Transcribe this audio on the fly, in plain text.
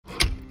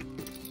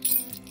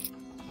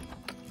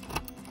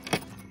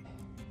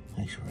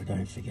Make sure I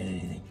don't forget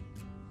anything.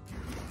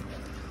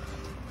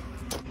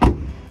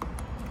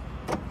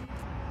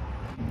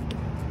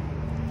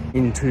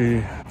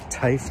 Into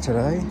Tafe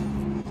today,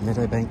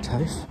 Meadowbank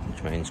Tafe,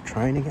 which means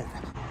training it.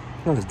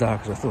 Not as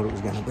dark as I thought it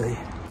was going to be.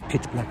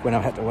 Pitch black when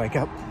I had to wake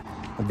up.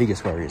 My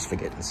biggest worry is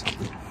forgetting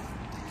something.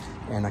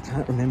 And I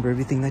can't remember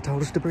everything they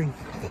told us to bring.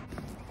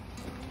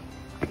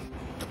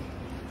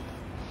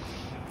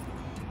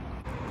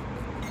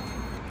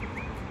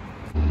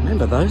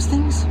 Remember those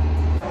things?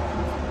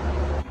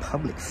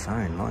 Public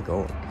phone, my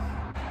God.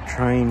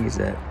 Train is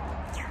at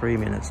 3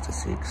 minutes to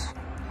 6.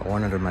 I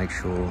wanted to make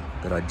sure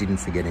that I didn't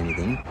forget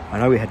anything. I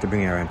know we had to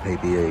bring our own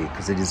PPE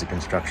because it is a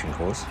construction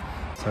course.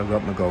 So I've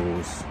got my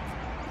goggles,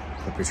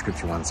 the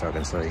prescription ones so I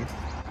can see.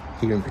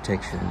 Hearing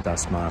protection,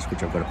 dust mask,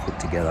 which I've got to put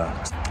together.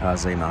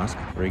 RZ mask,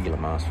 regular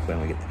mask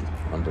when we get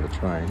onto the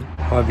train.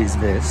 High-vis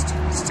vest,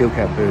 steel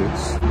cap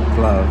boots,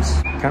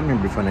 gloves. Can't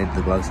remember if I needed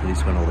the gloves for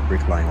this one or the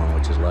bricklaying one,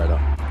 which is later.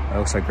 I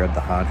also grabbed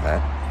the hard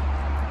hat.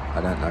 I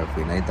don't know if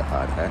we need the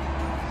hard hat.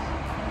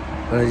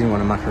 But I didn't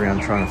want to muck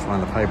around trying to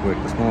find the paperwork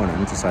this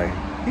morning to say,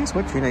 here's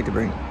what you need to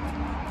bring.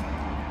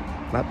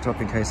 Laptop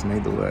in case I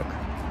need the work.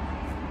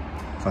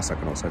 Plus I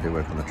can also do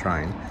work on the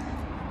train.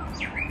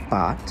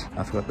 But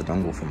I forgot the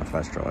dongle for my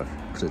flash drive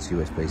because it's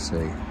USB-C.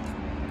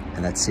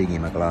 And that's sitting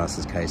in my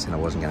glasses case and I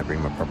wasn't going to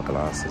bring my proper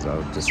glasses.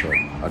 I just thought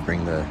I'd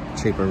bring the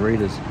cheaper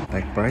reader's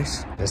back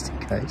brace just in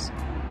case.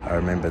 I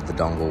remembered the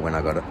dongle when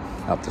I got it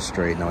up the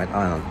street and I went, oh,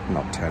 I'm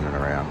not turning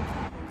around.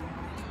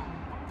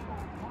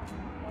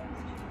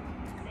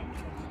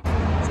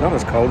 Not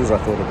as cold as I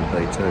thought it would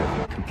be too.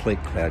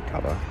 Complete cloud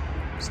cover,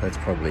 so it's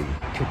probably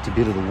kept a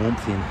bit of the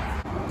warmth in.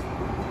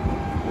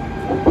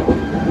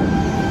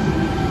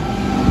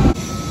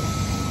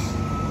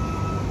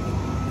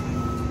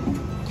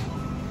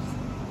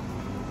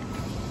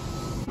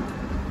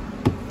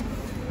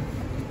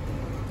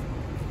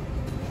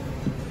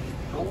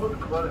 Forward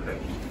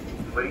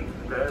qualifications, please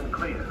stand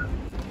clear.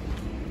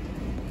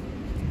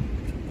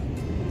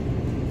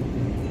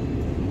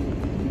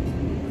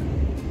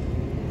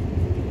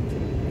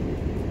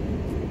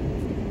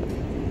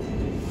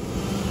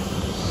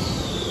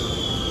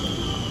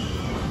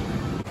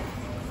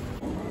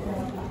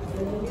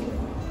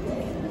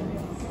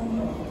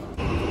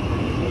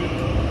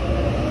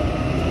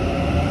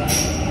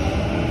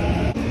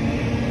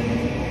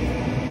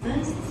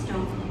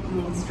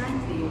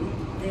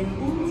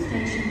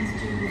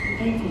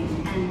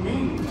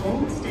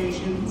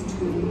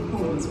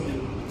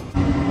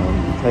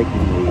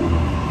 Taking the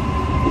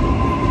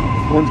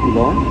Hornsby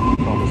line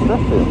on the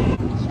Stratfield.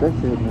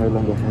 Stratfield no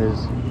longer has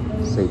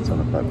seats on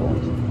the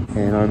platforms.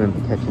 And I remember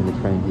catching the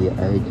train here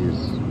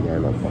ages ago,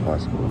 like for high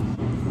school.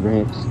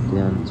 Ramps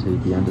down to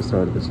the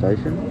underside of the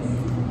station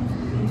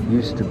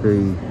used to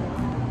be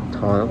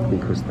tiled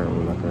because they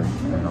were like a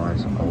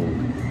nice old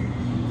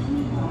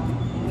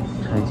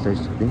train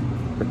station, I think.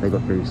 But they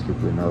got very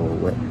slippery and they were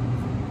wet.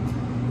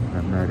 And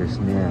I've noticed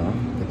now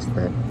it's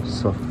that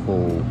soft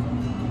fall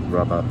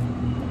rubber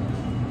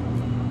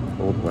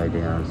all the way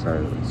down, so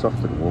it's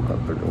softer to walk up,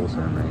 but it also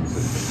means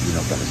that you're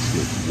not going to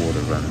slip. Water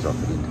runs off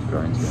it into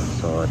drains down the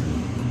side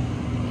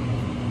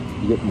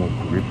and you get more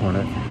grip on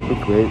it. It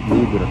looked weird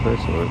when I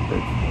first saw it, but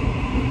I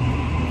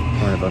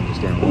kind of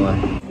understand why.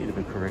 Bit of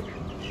a correction.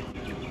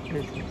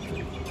 There's the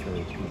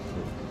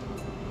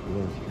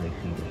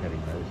stations are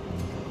having those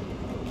things.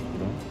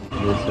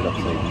 We're set up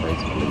so you can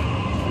basically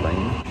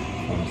lean.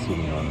 I'm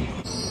sitting on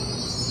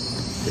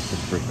just a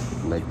brick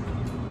leg.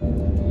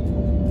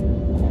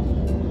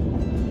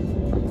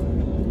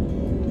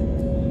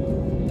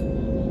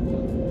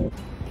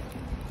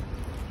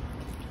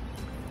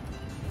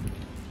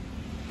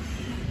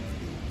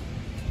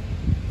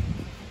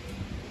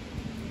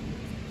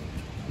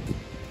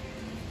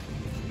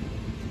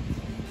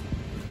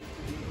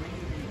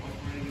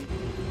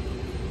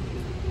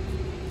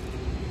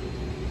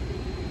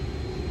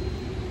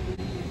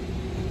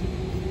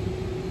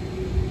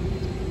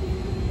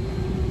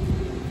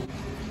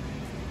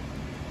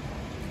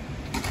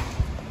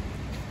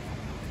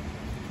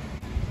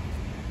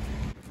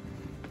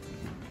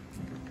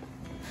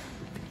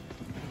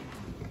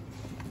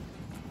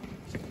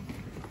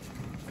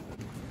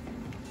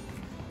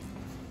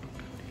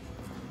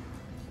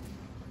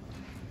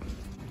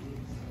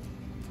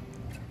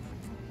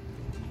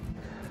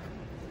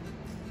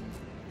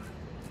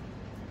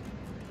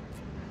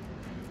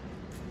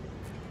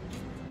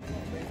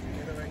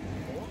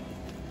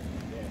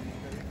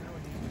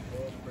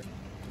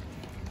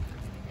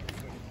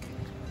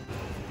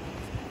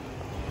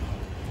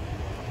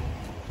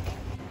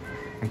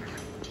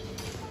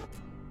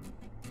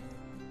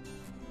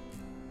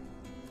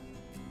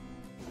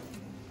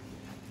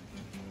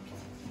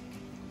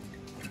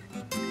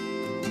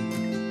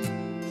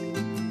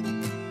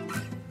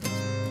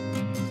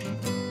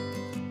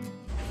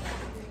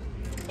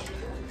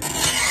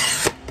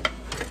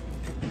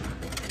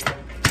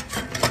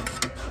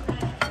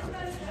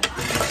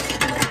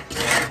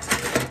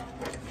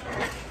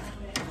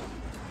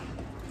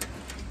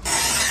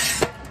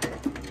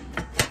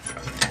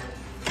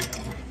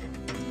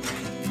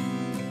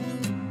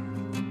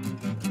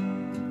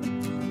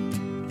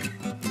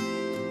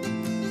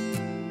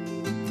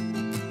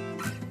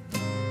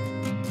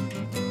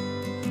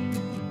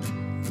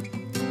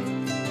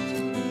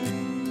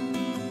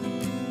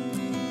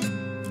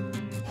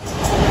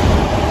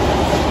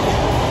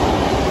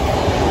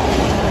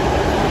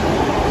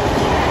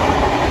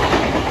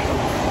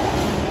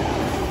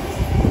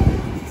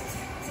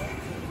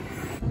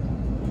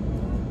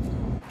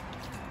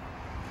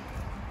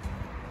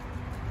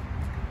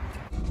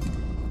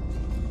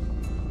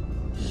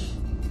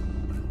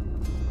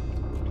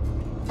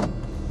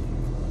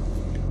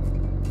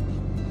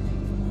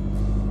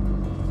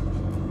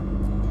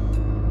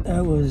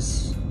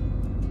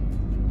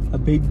 a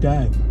big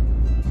day.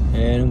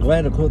 And I'm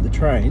glad I caught the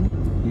train.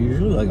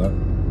 Usually I got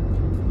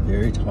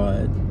very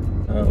tired.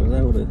 I was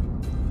able to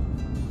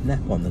nap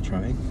on the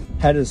train.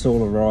 Had us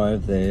all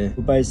arrive there.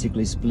 We're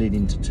basically split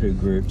into two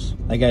groups.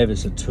 They gave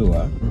us a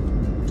tour.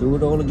 Do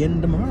it all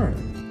again tomorrow.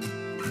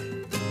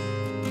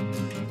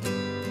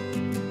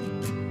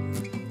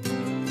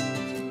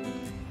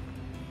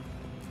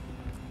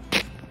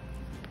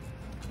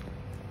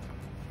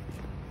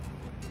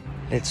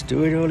 Let's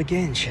do it all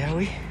again, shall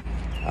we?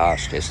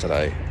 Asked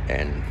yesterday,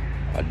 and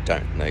I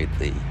don't need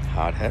the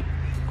hard hat.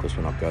 Of course,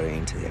 we're not going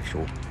into the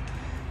actual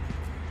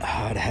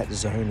hard hat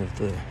zone of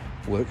the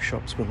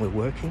workshops when we're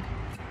working.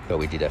 But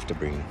we did have to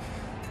bring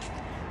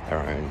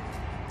our own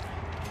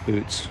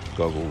boots,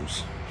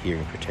 goggles,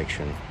 hearing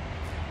protection,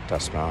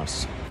 dust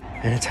masks,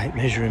 and a tape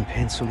measure and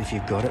pencil if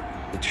you've got it,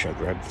 which I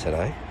grabbed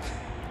today.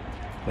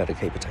 Glad to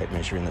keep a tape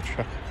measure in the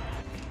truck.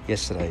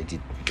 Yesterday I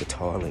did the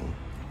tiling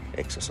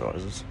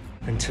exercises,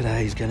 and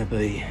today is going to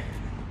be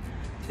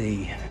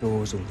the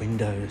doors and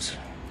windows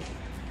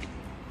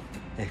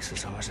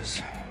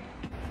exercises.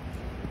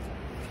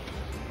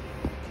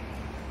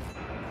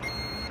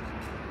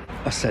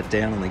 I sat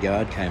down and the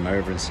guard came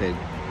over and said,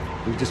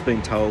 "We've just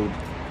been told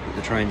that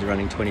the train's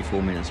running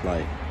 24 minutes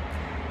late."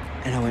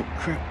 And I went,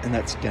 crap, and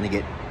that's going to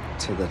get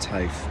to the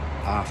Tafe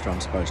after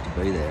I'm supposed to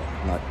be there,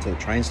 like to the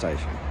train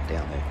station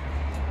down there.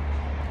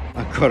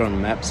 I got on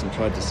maps and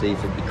tried to see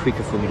if it'd be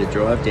quicker for me to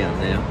drive down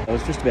now. I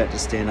was just about to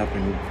stand up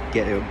and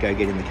go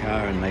get in the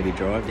car and maybe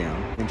drive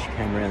down. Then she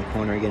came around the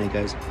corner again and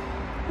goes,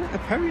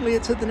 "Apparently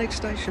it's at the next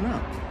station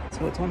up,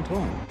 so it's on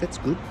time." That's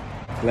good.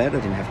 Glad I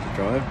didn't have to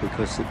drive,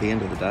 because at the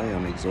end of the day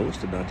I'm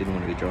exhausted and I didn't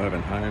want to be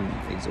driving home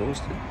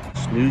exhausted.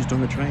 Snoozed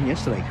on the train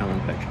yesterday coming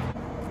back.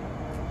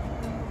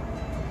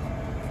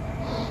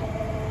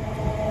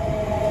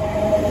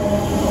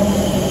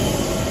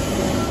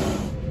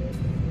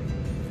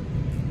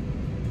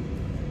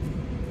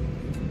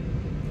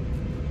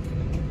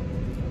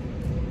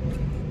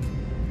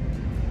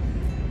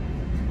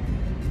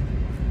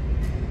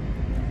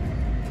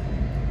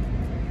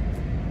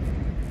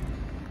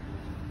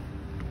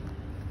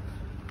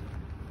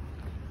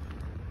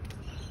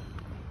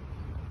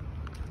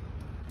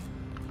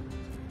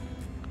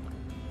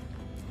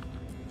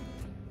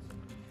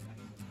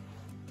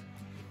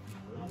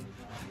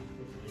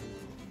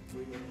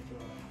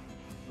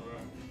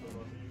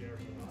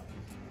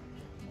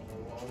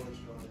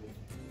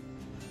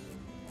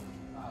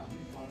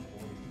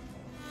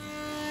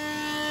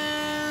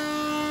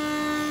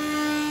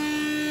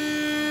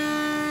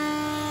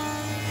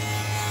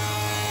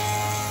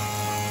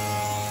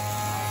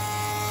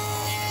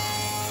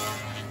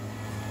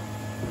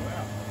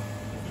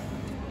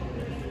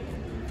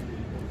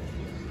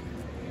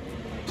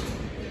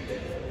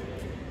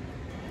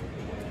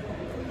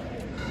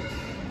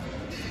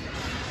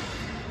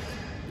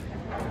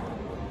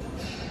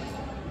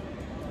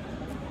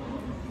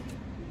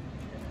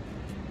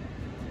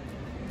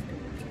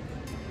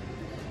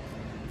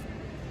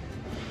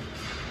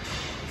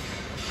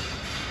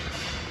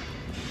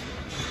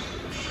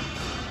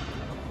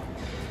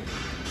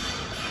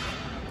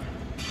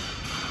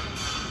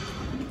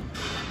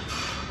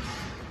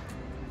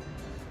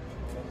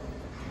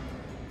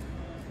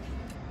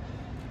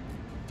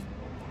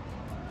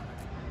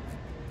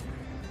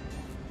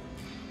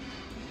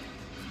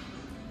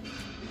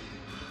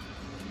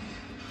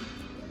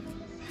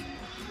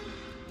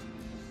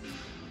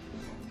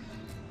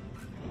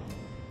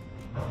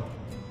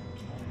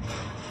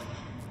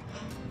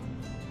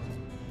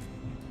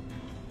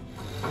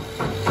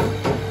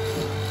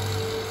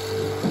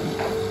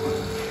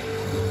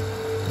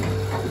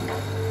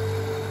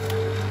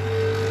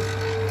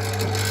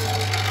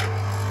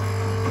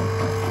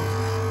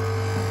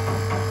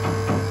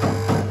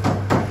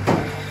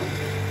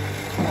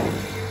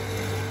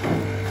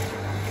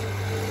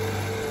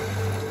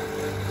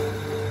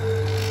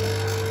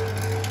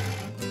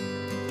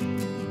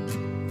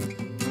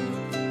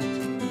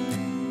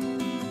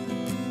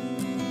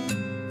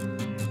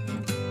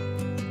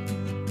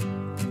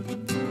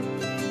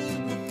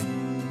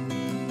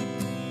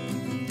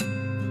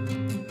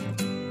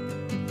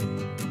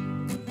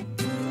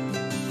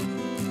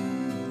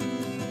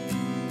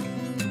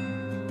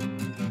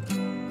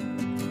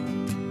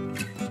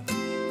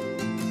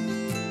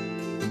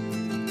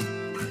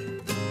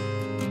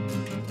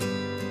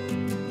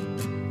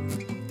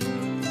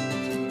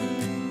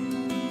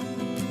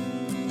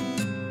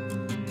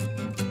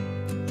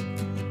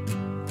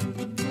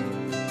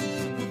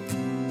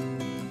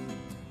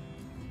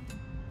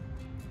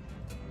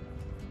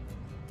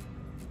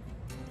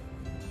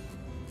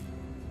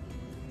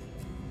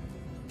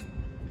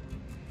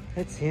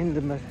 That's the end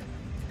of my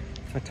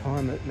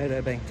time at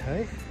Meadowbank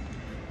Tafe.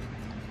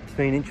 It's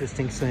been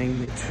interesting seeing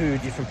the two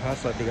different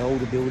parts, like the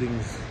older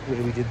buildings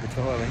where we did the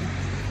tiling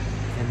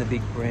and the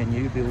big brand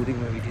new building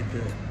where we did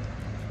the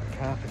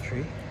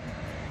carpentry.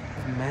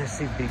 A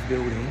massive big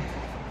building,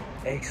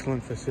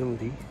 excellent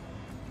facility.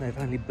 They've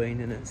only been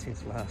in it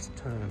since last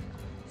term,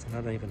 so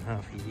not even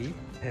half a year.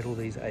 Had all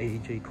these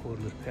AEG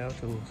cordless power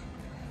tools.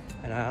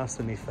 And I asked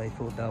them if they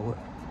thought they were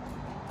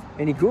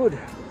any good,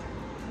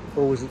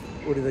 or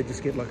did they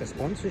just get like a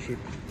sponsorship?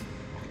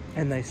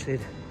 And they said,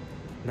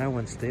 no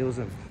one steals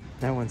them.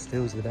 No one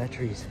steals the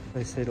batteries.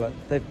 They said like,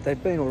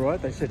 they've been all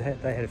right. They said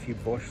they had a few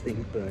Bosch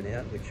things burn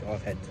out, which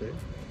I've had too.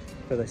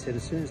 But they said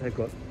as soon as they've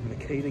got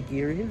Makita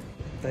gear in,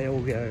 they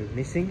all go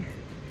missing.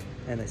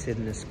 And they said,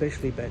 and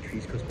especially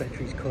batteries, because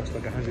batteries cost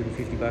like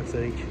 150 bucks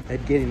each.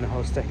 They'd get in the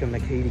whole stack of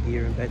Makita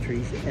gear and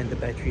batteries, and the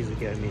batteries would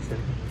go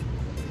missing.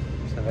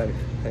 So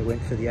they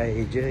went for the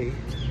AEG,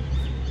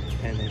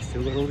 and they've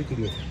still got all the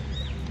gear.